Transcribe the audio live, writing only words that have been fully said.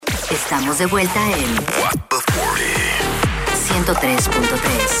Estamos de vuelta en 103.3.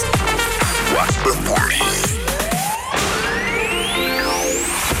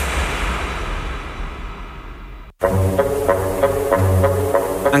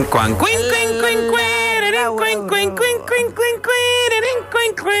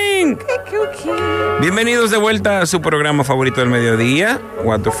 Bienvenidos de vuelta a su programa favorito del mediodía,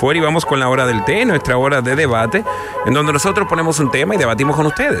 What the Fuck, y vamos con la hora del té, nuestra hora de debate, en donde nosotros ponemos un tema y debatimos con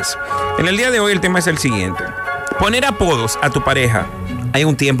ustedes. En el día de hoy el tema es el siguiente: poner apodos a tu pareja. ¿Hay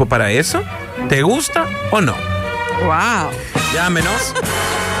un tiempo para eso? ¿Te gusta o no? Wow. Llámenos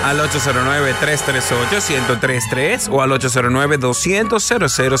al 809-338-1033 o al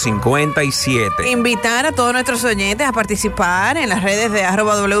 809-200-0057. Invitar a todos nuestros oyentes a participar en las redes de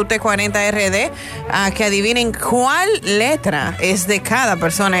 @WT40RD a que adivinen cuál letra es de cada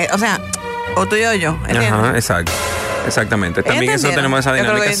persona. O sea, o tú y o yo. ¿Entiendes? Ajá, exacto. Exactamente. También eso tenemos esa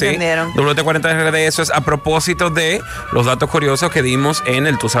dinámica, sí. WT40RD, eso es a propósito de los datos curiosos que dimos en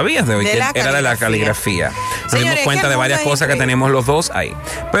el Tú Sabías de hoy, que era de la caligrafía. Nos dimos cuenta de varias cosas que tenemos los dos ahí.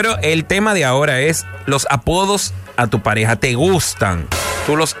 Pero el tema de ahora es los apodos a tu pareja. ¿Te gustan?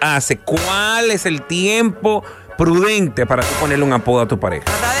 ¿Tú los haces? ¿Cuál es el tiempo prudente para tú ponerle un apodo a tu pareja?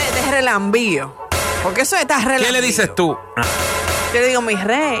 Trata de relambío. Porque eso está relambío. ¿Qué le dices tú? Yo le digo mi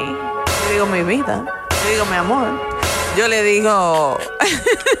rey. Yo le digo mi vida. Yo le digo mi amor. Yo le digo...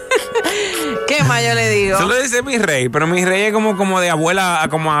 ¿Qué más yo le digo? Tú le dices mi rey, pero mi rey es como de abuela a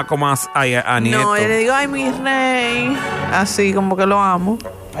nieto. No, yo le digo, ay, mi rey. Así, como que lo amo.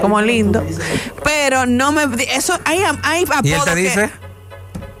 Como lindo. Pero no me... Eso, hay apodos. ¿Y él te dice?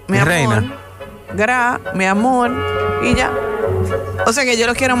 Mi amor, reina. mi amor. Y ya. O sea que yo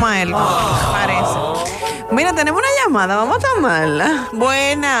lo quiero más a él. Parece. Mira, tenemos una llamada, vamos a tomarla.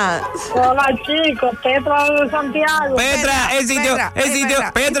 Buenas. Hola chicos, Petra de Santiago. Petra, el sitio.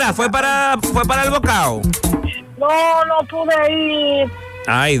 Petra, fue para el bocado. No pude ir.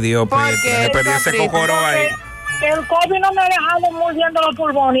 Ay, Dios, Petra, me perdí ese cocoro ahí. El COVID no me ha dejado muy bien de los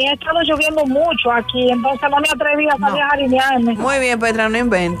pulmones y ha estado lloviendo mucho aquí, entonces no me atreví a salir a jarinearme. Muy bien, Petra, no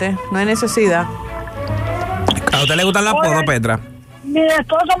inventes, no hay necesidad. ¿A usted le gustan las apodos, Petra? Mi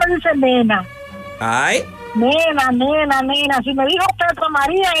esposo me dice nena. Ay. Nena. Si me dijo Petra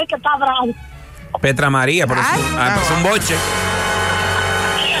María es que está bravo. Petra María, pero es un boche.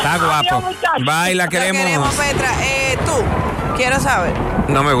 Está guapo. Baila, queremos. Petra. Tú, quiero saber.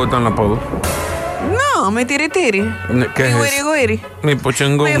 No me gustan los apodos. No, mi tiri. ¿Qué es eso? Guiri. Mi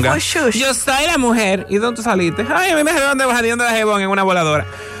puchungunga. Yo soy la mujer. ¿Y dónde tú saliste? Ay, a mí me dejaron de la jebón en una voladora.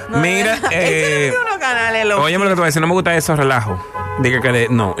 No, mira, oye, lo que te voy a decir, no me gusta esos relajos. Diga que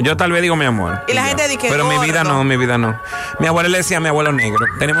no, yo tal vez digo mi amor. Y la gente dice que pero gordo. mi vida no. Mi abuela le decía a mi abuelo negro.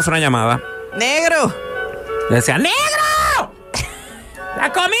 Tenemos una llamada. Negro. Le decía, ¡negro! ¡La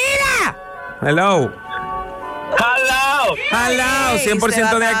comida! Hello.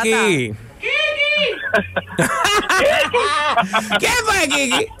 100% de aquí. ¿Quién fue,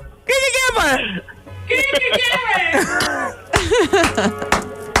 Kiki? ¿Quién fue?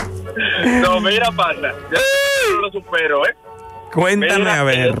 No, mira, Panda, yo no lo supero, Cuéntame, mira, a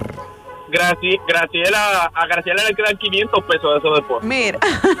ver. Graciela le quedan 500 pesos de eso después. Mira,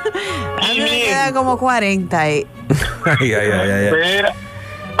 a mí me quedan como 40 ahí. Ay. Mira,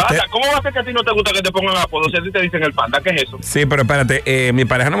 Panda, ¿cómo va a ser que a ti no te gusta que te pongan apodos? Si a ti te dicen el Panda, ¿qué es eso? Sí, pero espérate, mi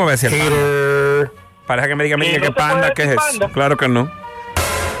pareja no me va a decir Panda. Pareja que me diga que Panda, ¿qué es eso? Claro que no.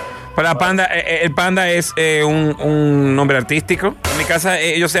 Pero la Panda, el Panda es un nombre artístico. En mi casa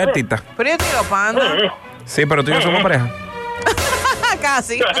yo soy artista. Pero yo te digo Panda. Sí, pero tú y yo somos pareja.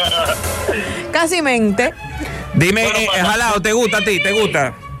 Casi. Casi mente. Dime, Jalao, ¿te gusta a ti? ¿Te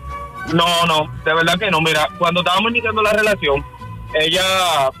gusta? No, de verdad que no. Mira, cuando estábamos iniciando la relación, ella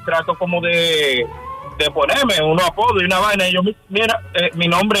trató como de ponerme unos apodos y una vaina. Y yo, mira, mi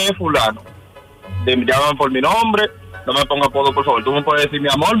nombre es fulano. Me llaman por mi nombre. No me ponga apodo, por favor. Tú me puedes decir mi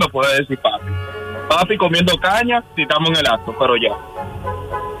amor, me puedes decir papi. Papi comiendo caña si estamos en el acto, pero ya.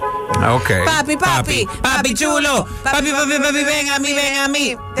 Okay. Papi chulo. Papi, ven a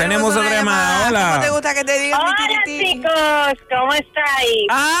mí. Tenemos otra llamada. Hola. ¿Cómo te gusta que te diga mi tiri? Chicos, ¿cómo estáis?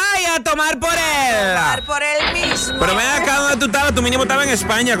 Ay, a tomar por él. Por él mismo. Pero ven acá donde tú estabas. Tú mínimo estabas en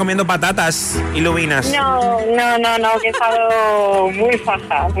España comiendo patatas y lubinas. No, que he estado muy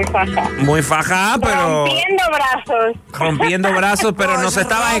faja. Muy faja, pero... Rompiendo brazos, pero nos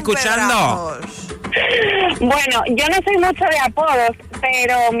estabas escuchando. Bueno, yo no soy mucho de apodos,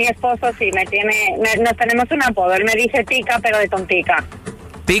 pero mi esposo sí nos tenemos un apodo. Él me dice tica, pero de tontica.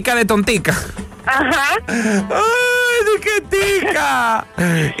 ¿Tica de tontica? Ajá. ¡Ay, de qué tica!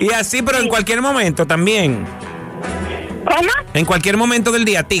 Y así, pero sí. En cualquier momento también. ¿Cómo? En cualquier momento del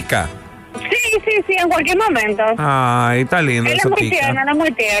día, tica. Sí, en cualquier momento. Ay, está lindo Él eso, es muy tica. tierno, él es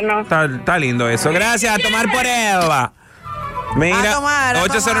muy tierno. Está lindo eso. Gracias, a tomar por Eva. Mira,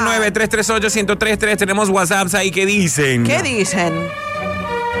 809-338-1033. Tenemos WhatsApps ahí que dicen. ¿Qué dicen?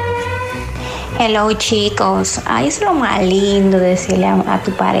 Hello, chicos. Ay, es lo más lindo decirle a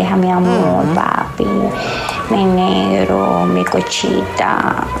tu pareja, mi amor, papi, mi negro, mi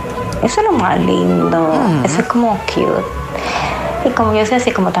cochita. Eso es lo más lindo. Eso es como cute. Y como yo soy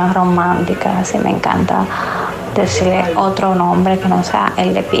así como tan romántica, así me encanta decirle otro nombre que no sea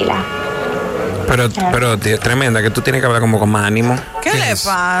el de pila. Pero tío, tremenda, que tú tienes que hablar como con más ánimo. ¿Qué le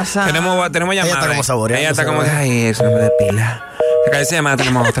pasa? Tenemos llamada. Ella está como saboreando. Ella está como, ay, eso no me de pila. Se cae esa llamada,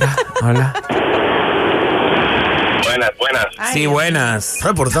 tenemos otra. Hola. Buenas. Ay, Sí, buenas.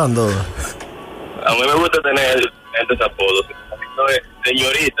 Reportando. A mí me gusta tener estos apodos.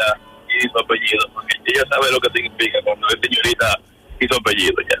 Señorita y su apellido, porque ella sabe lo que significa cuando es señorita y su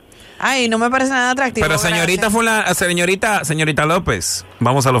apellido ya. Ay, no me parece nada atractivo. Pero señorita gracias. señorita López,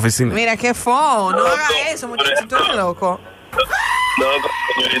 vamos a la oficina. Mira, qué fo. No haga eso, muchacho. Tú eres loco. No,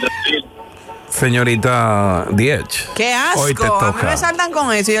 señorita sí. Señorita Dietsch. Qué Hoy te asco. A mí toca. me saltan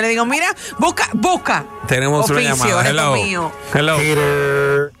con eso. Yo le digo, mira, busca. Tenemos una Oficio, llamada. eres Hello. mío. Hello.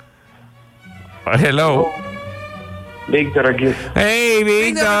 Víctor aquí. Hey,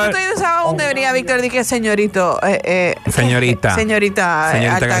 Víctor, ¿tú Víctor. te sabes dónde debería Víctor? Dije, señorito. Señorita. Señorita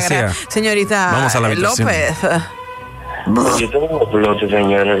García. Señorita Vamos a la habitación. López. Yo tengo un explote,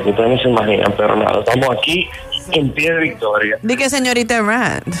 señores, que ustedes no se imaginan, pero nada, estamos aquí en pie de victoria. Dije, señorita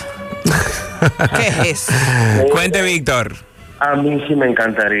Herrand. ¿Qué es eso? Cuente, Víctor. A mí sí me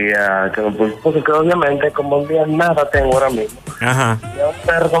encantaría que me porque obviamente como un día nada tengo ahora mismo. Ajá. Yo un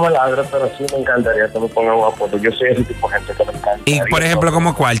perro que me ladre, pero sí me encantaría que me pongan un apodo. Yo soy ese tipo de gente que me encanta. Y, por ejemplo,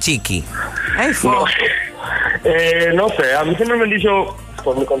 ¿como cuál? Chiqui. Ay, fo. No sé, a mí siempre me han dicho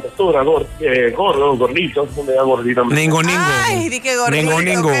por mi contextura, gordo, gordito, me diga gordito. Ay, di que gordito.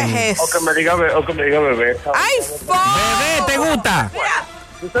 Ningún. ¿Qué es O eso? que me diga bebé. ¿sabes? Ay, fo. Bebé, ¿te gusta?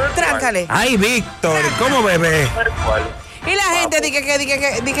 Tráncale. Ay, Víctor, ¿cómo bebé? ¿Cuál? Y la gente dice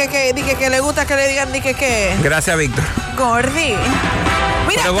que le gusta que le digan que Gracias, Víctor. gordi.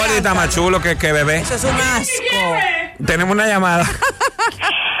 Mira, Pero gordi está más chulo que bebé. Eso es un asco. Tenemos una llamada.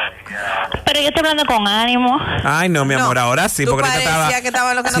 Pero yo estoy hablando con ánimo. Ay, no, mi amor, ahora sí, Tú porque ahorita parecía que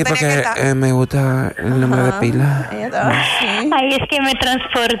estaba lo que no sí, tenía que estar. porque me gusta el nombre de pila. Ella estaba así. Ay, es que me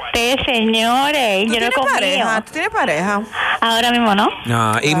transporté, señores. ¿Tú Yo no tienes comí. pareja? ¿Tú tienes pareja? Ahora mismo, ¿no?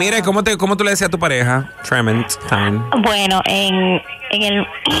 Ah, y mire, ¿cómo tú le decías a tu pareja? Tremend time. Bueno, en el...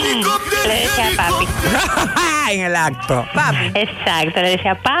 le decía papi. En el acto. Papi. Exacto, le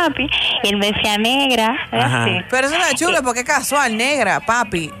decía papi. Y él me decía negra. Ajá. Así. Pero eso no es chulo porque es casual, negra,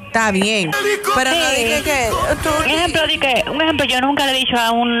 papi. Está bien. Pero no Sí. dije que Un ejemplo, yo nunca le he dicho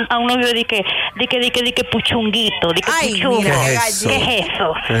a un novio de que puchunguito, de que Ay, puchungo. mira, ¿Qué es galleta. ¿Qué es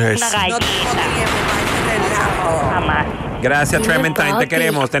eso? ¿Qué es Una eso? No galleta. tengo tiempo para este relajo. Jamás. Gracias, Tremend time, te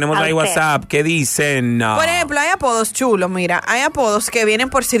queremos. Tenemos A ahí usted. WhatsApp. ¿Qué dicen? No. Por ejemplo, hay apodos chulos, mira, hay apodos que vienen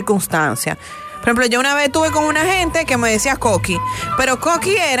por circunstancias. Por ejemplo, yo una vez estuve con una gente que me decía Coqui, pero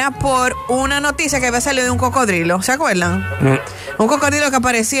Coqui era por una noticia que había salido de un cocodrilo, ¿se acuerdan? Un cocodrilo que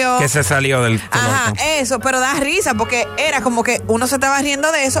apareció. Que se salió del... Ajá, eso, pero da risa porque era como que uno se estaba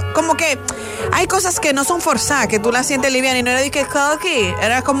riendo de eso, como que hay cosas que no son forzadas, que tú las sientes liviana y no era de que Coqui,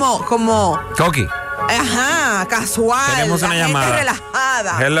 era como, Coqui. ajá, casual, Tenemos la una gente llamada.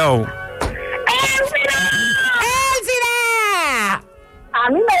 relajada. Hello. A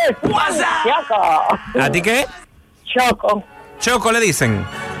mí me decían Choco. ¿A ti qué? Choco. Choco le dicen.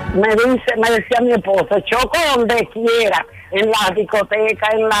 Me decía mi esposo, Choco donde quiera, en la discoteca,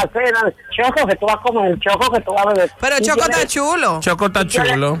 en la cena, Choco que tú vas a comer, Choco que tú vas a beber. Pero Y Choco yo le- está chulo. Choco está yo le-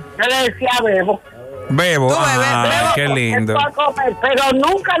 chulo. Yo le decía Bebo. Bebo. Tú bebes, Ay, bebo, qué lindo. Que tú vas a comer, pero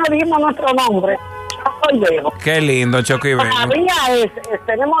nunca nos dijimos nuestro nombre. Choco y Bebo. Qué lindo, Choco y Bebo. Todavía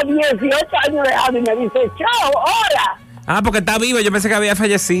tenemos 18 años de edad y me dice, chao, hola. Ah, porque está vivo. Yo pensé que había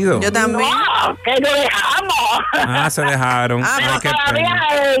fallecido. Yo también. No, que lo dejamos. Ah, se dejaron. Ah, Ay, Pero qué todavía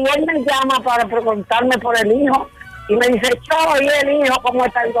pena. él me llama para preguntarme por el hijo y me dice, chao, y el hijo, ¿cómo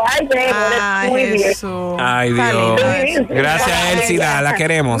está? Digo, ay, Bebo, Ay, muy bien. Jesús. Ay, Está Dios. lindo eso. Gracias, Elsida. La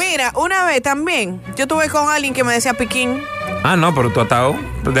queremos. Mira, una vez también, yo estuve con alguien que me decía Piquín. Ah, no, pero tú has estado.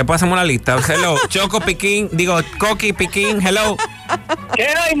 Después hacemos una lista. Hello. Choco Piquín. Digo, Coqui Piquín. Hello. ¿Qué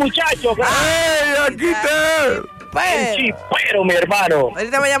hay, muchachos? ¡Ay, aquí está! Pues, Chipero, mi hermano.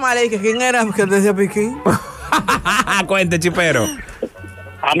 ahorita me llama y le dije, ¿quién era que decía Piquín? Cuente, chipero.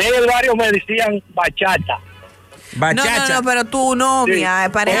 A mí en el barrio me decían bachata. Bachacha. No, pero tu novia,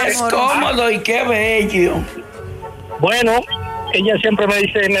 pareja Es amorosa. Cómodo y qué bello. Bueno, ella siempre me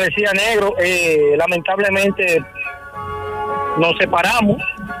decía negro. Lamentablemente nos separamos.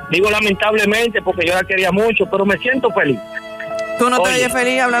 Digo lamentablemente porque yo la quería mucho, pero me siento feliz. ¿Tú no te oyes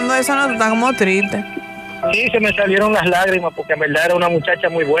feliz hablando de eso? No, tú estás como triste. Sí, se me salieron las lágrimas porque en verdad era una muchacha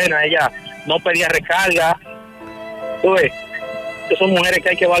muy buena. Ella no pedía recarga. Tú ves, son mujeres que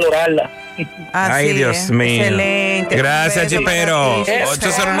hay que valorarlas. Ay, Dios mío. Excelente. Gracias, Chipero.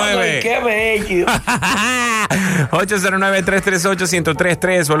 809. ¡Qué bello!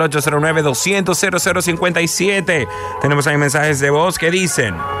 809-338-1033 o el 809-200-0057. Tenemos ahí mensajes de voz que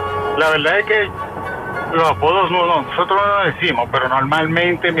dicen. La verdad es que los apodos nosotros no lo decimos, pero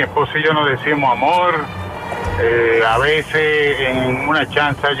normalmente mi esposo y yo nos decimos amor. A veces en una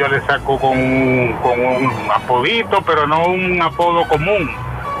chanza yo le saco con un apodito, pero no un apodo común,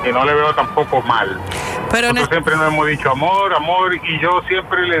 y no le veo tampoco mal. Pero nosotros siempre nos hemos dicho amor, y yo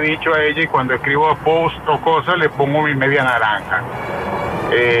siempre le he dicho a ella, y cuando escribo post o cosas le pongo mi media naranja.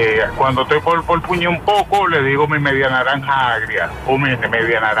 Cuando estoy por puñe un poco le digo mi media naranja agria o mi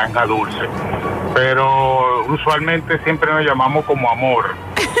media naranja dulce, pero usualmente siempre nos llamamos como amor.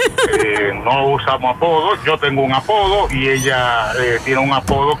 No usamos apodos. Yo tengo un apodo y ella tiene un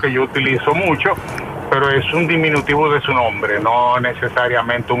apodo que yo utilizo mucho, pero es un diminutivo de su nombre, no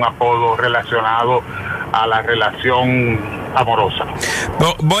necesariamente un apodo relacionado a la relación amorosa.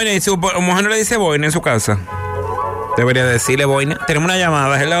 Boina, ¿y su mujer no le dice Boina en su casa? Debería decirle Boina. Tenemos una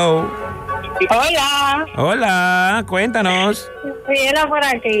llamada, hello. Hola. Hola, cuéntanos. Ciela por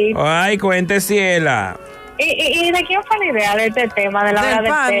aquí. Ay, cuente, Ciela. ¿Y de quién fue la idea de este tema? De la hora del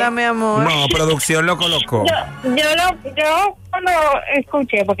del Panda, té? mi amor. No, producción lo colocó. Yo cuando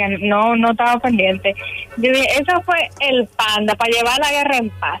escuché, porque no estaba pendiente, yo dije, eso fue el Panda, para llevar la guerra en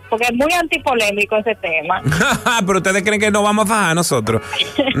paz, porque es muy antipolémico ese tema. Pero ustedes creen que nos vamos a fajar nosotros.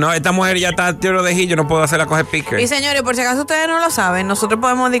 No, esta mujer ya está tiro de yo no puedo hacerla coger pique. Y señores, por si acaso ustedes no lo saben, nosotros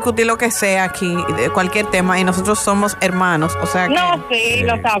podemos discutir lo que sea aquí, de cualquier tema, y nosotros somos hermanos, o sea que... No, sí,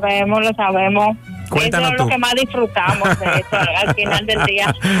 lo sabemos. Cuéntanos eso es tú. lo que más disfrutamos de esto al final del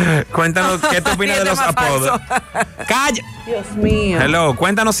día. Cuéntanos, ¿qué te opinas de los apodos? ¡Calla! Dios mío. Hello,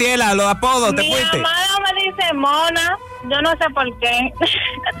 cuéntanos, Ciela, los apodos, ¿te fuiste? Mi amada me dice Mona, yo no sé por qué.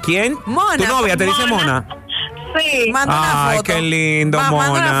 ¿Quién? Mona. ¿Tu novia te dice Mona? Sí. Manda una foto. Ay, qué lindo, Mona.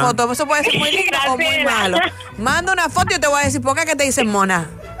 Manda una foto, eso puede ser muy lindo o muy Graciela. malo. Manda una foto y yo te voy a decir por qué que te dicen Mona.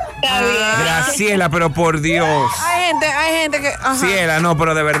 Está bien. Graciela, pero por Dios. Hay gente que... Ajá. Ciela, no,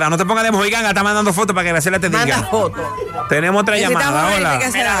 pero de verdad, no te pongas de mojiganga, está mandando fotos para que Graciela te diga. Manda foto. Tenemos otra Necesitamos llamada, verificar hola.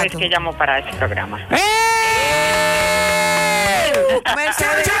 ese Primera vez dato. que llamo para este programa.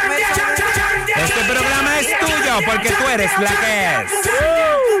 Mercedes. Este programa es tuyo porque tú eres la que es.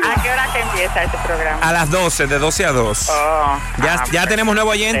 ¿A qué hora que empieza este programa? A las 12, de 12 a 2. Ya tenemos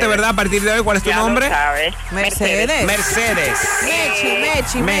nuevo oyente, ¿verdad? A partir de hoy, ¿cuál es tu ya nombre? Lo sabes. Mercedes. Mercedes.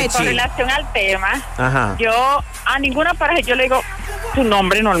 Mechi. Con relación al tema, Ajá. yo a ninguna pareja yo le digo tu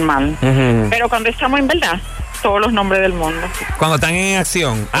nombre normal. Ujú. Pero cuando estamos en verdad, todos los nombres del mundo. Cuando están en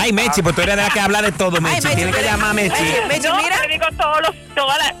acción. Ay, Mechi, pues tú eres de la que habla de todo, Mechi. Mechi, Tienes que llamar a Mechi. Mechi, No, mira. le digo todas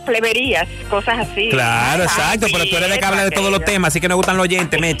las pleberías, cosas así. Claro, exacto, pero tú eres de que habla de todos los temas, así que nos gustan los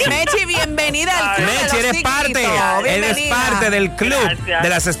oyentes, Mechi. Mechi, bienvenida al club de Mechi, los eres parte, tigritos. eres Bienvenida. parte del club Gracias. de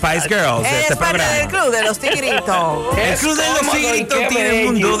las Spice Girls de Eres este parte programa. del club de los tigritos. El club de los cómodo y tigritos qué tiene un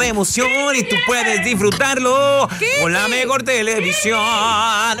bello. mundo de emoción y tú puedes disfrutarlo con la mejor televisión.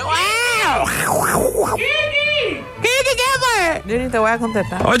 Yo ni te voy a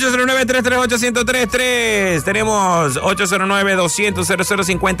contestar. 809-338-1033. Tenemos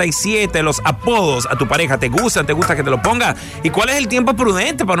 809-200-0057. Los apodos a tu pareja. ¿Te gusta que te lo ponga? ¿Y cuál es el tiempo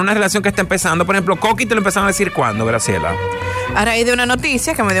prudente para una relación que está empezando? Por ejemplo, Coqui te lo empezaron a decir ¿cuándo, Graciela? A raíz de una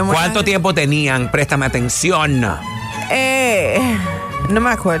noticia que me dio mucha... ¿Cuánto tiempo tenían? Préstame atención. No me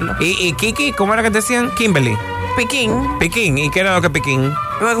acuerdo. ¿Y Kiki? ¿Cómo era que te decían? Kimberly. Piquín. Piquín. ¿Y qué era lo que Piquín?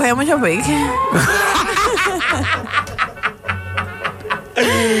 Me cogía mucho pique.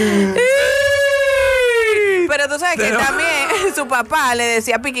 Pero tú sabes que también su papá le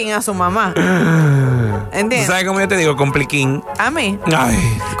decía piquín a su mamá. ¿Entiendes? ¿Tú sabes cómo yo te digo? Compliquín. A mí. Ay,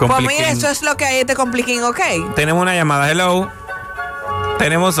 Pues compliquín. mira, eso es lo que hay este compliquín, ¿ok? Tenemos una llamada, hello.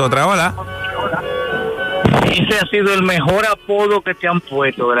 Tenemos otra, hola. Ese ha sido el mejor apodo que te han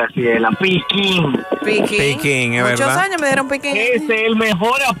puesto, Graciela. Piquín. Piquín, es Muchos verdad. años me dieron piquín. Ese es el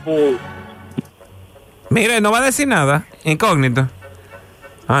mejor apodo. Mire, no va a decir nada. Incógnito.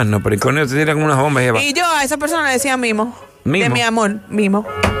 Ah, no, pero incógnito se tira como unas bombas, Eva. Y yo a esa persona le decía mimo. ¿Mimo? De mi amor, mimo.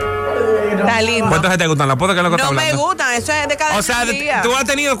 Está lindo. ¿Cuántas te gustan las fotos que es lo que está No me hablando? gustan, eso es de cada O sea, día. ¿tú has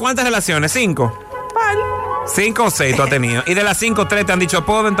tenido cuántas relaciones? 5. Par. 5 o 6 tú has tenido. Y de las 5, 3 te han dicho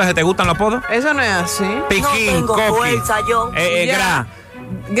apodo, entonces ¿te gustan los apodos? Eso no es así. Piquín, no tengo fuerza yo. Gra.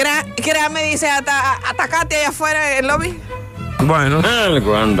 Me dice atacate allá afuera en el lobby. Bueno.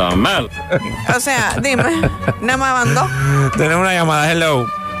 Algo anda mal. O sea, dime. Nada más mandó. Tenemos una llamada. Hello.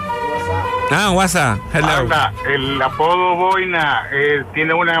 WhatsApp. Hello. Anda, el apodo boina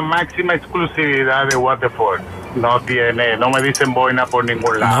tiene una máxima exclusividad de what the fuck. No me dicen boina por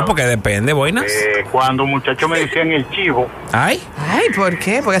ningún lado. No, porque depende, boinas. Cuando muchachos me decían el chivo. Ay, ¿por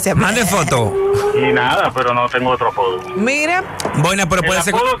qué? Porque se mande foto. Y nada, pero no tengo otro apodo. Mira. Boina, pero puede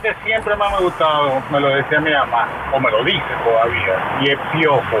ser. El apodo que siempre más me ha gustado, me lo decía mi mamá, o me lo dice todavía, y es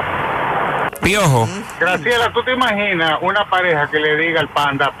piojo. Piojo. Graciela, ¿tú te imaginas una pareja que le diga al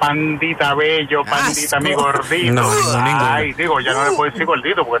panda, pandita bello, pandita mi gordito? No, ay, digo, ya no le puedo decir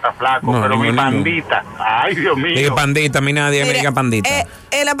gordito porque está flaco, pero mi pandita. Ay, Dios mío. Diga pandita, a mí nadie me diga pandita.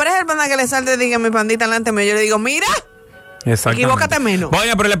 La pareja del panda que le salte diga mi pandita delante mío, yo le digo, mira. Exactamente. Equivócate menos.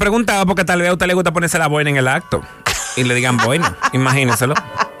 Boina, pero le preguntaba porque tal vez a usted le gusta ponerse la boina en el acto. Y le digan boina. Imagínenselo.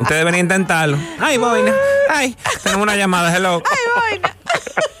 Usted debería intentarlo. Ay, boina. Ay, tenemos una llamada. Hello. Ay, boina.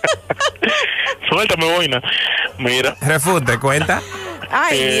 Suéltame, boina. Mira. Refute, cuenta.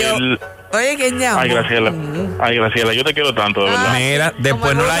 Ay, Dios. Oye, ¿quién llama? Ay, Graciela, yo te quiero tanto, de verdad. Mira,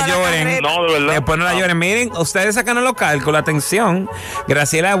 después no la lloren. No, de verdad. Después no la lloren. Miren, ustedes sacan los cálculos. Atención.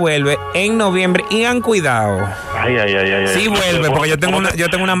 Graciela vuelve en noviembre y han cuidado. Ay. Sí vuelve, porque yo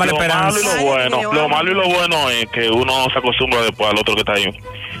tengo una mala esperanza. Lo malo y lo bueno es que uno se acostumbra después al otro que está ahí.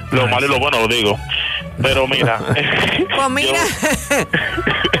 Lo malo y lo bueno lo digo. Pero mira. Pues mira.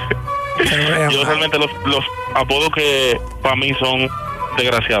 Yo realmente los apodos que para mí son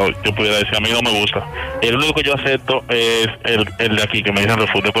desgraciados, yo pudiera decir, a mí no me gusta. El único que yo acepto es el de aquí, que me dicen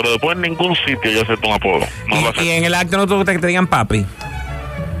refute, pero después en ningún sitio yo acepto un apodo. Y en el acto no te gusta que te digan papi.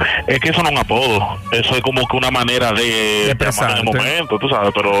 Es que eso no es un apodo, eso es como que una manera de llamar en el momento, tú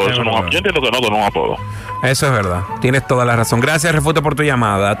sabes, pero eso no, yo entiendo que no es un apodo. Eso es verdad, tienes toda la razón. Gracias, Refute, por tu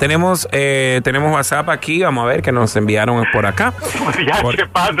llamada. Tenemos WhatsApp aquí, vamos a ver que nos enviaron por acá. Ya, ¿qué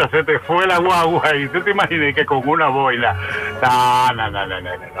pasa? Se te fue la guagua y tú te imaginas que con una boina.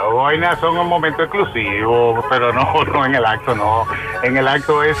 No, boinas son un momento exclusivo, pero no en el acto, no. En el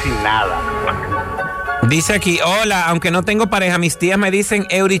acto es sin nada. Dice aquí, hola, aunque no tengo pareja, mis tías me dicen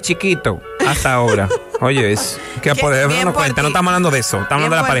Eury chiquito hasta ahora. Oye, que poder darnos cuenta, no estamos hablando de eso, estamos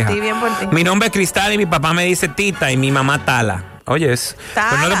hablando de la pareja. Mi nombre es Cristal y mi papá me dice Tita y mi mamá Tala. Oye, pues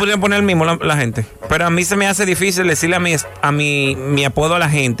no le pudieron poner el mismo la gente. Pero a mí se me hace difícil decirle a mi apodo a la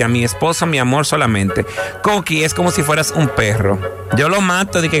gente, a mi esposo, mi amor solamente. Coqui es como si fueras un perro. Yo lo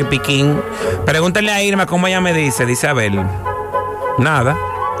mato de que piquín. Pregúntale a Irma cómo ella me dice Abel. Nada.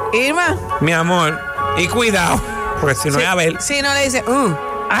 Irma. Mi amor. Y cuidado, porque si no es Abel. Si no le dice, ven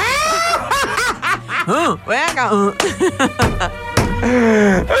acá.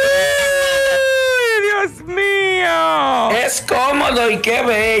 ¡Ay, Dios mío! Es cómodo y qué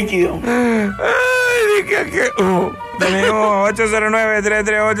bello. Ay, tenemos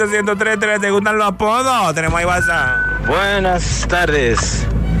 809-338-1033. ¿Te gustan los apodos? Tenemos ahí WhatsApp. Buenas tardes.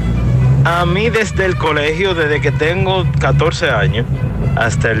 A mí desde el colegio, desde que tengo 14 años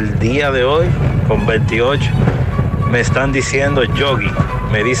hasta el día de hoy, con 28, me están diciendo Yogi.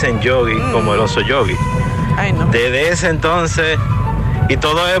 Me dicen Yogi como el oso Yogi. Ay, no. Desde ese entonces, y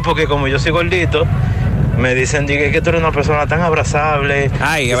todo es porque como yo soy gordito, me dicen que tú eres una persona tan abrazable.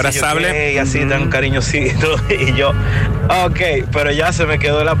 Ay, abrazable. Y así tan cariñosito. Y yo, ok, pero ya se me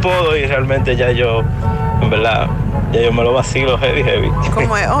quedó el apodo y realmente ya yo, en verdad, ya yo me lo vacilo heavy.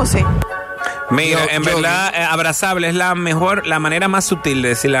 ¿Cómo es? Oh, sí. Mira, en verdad, abrazable es la manera más sutil de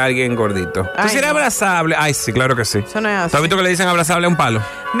decirle a alguien gordito. ¿Tú sí eres abrazable? Ay, sí, claro que sí. Eso no es así. ¿Tú has visto que le dicen abrazable a un palo?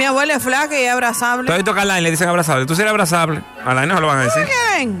 Mi abuela es flaca y es abrazable. ¿Tú has visto que a Alain le dicen abrazable? ¿Tú sí eres abrazable? A Alain no se lo van a decir.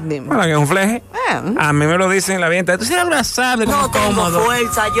 Bueno, que es un fleje. A mí me lo dicen en la venta. ¿Tú sí eres abrazable? No tengo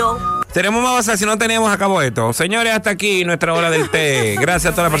fuerza yo. Tenemos más WhatsApp, si no tenemos, acabó esto. Señores, hasta aquí nuestra hora del té.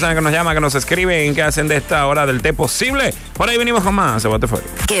 Gracias a todas las personas que nos llaman, que nos escriben, que hacen de esta hora del té posible. Por ahí venimos con más. Se bote fuera.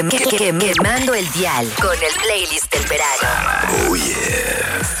 Quemando el dial con el playlist del verano. Oh,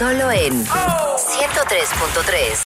 yeah. Solo en 103.3.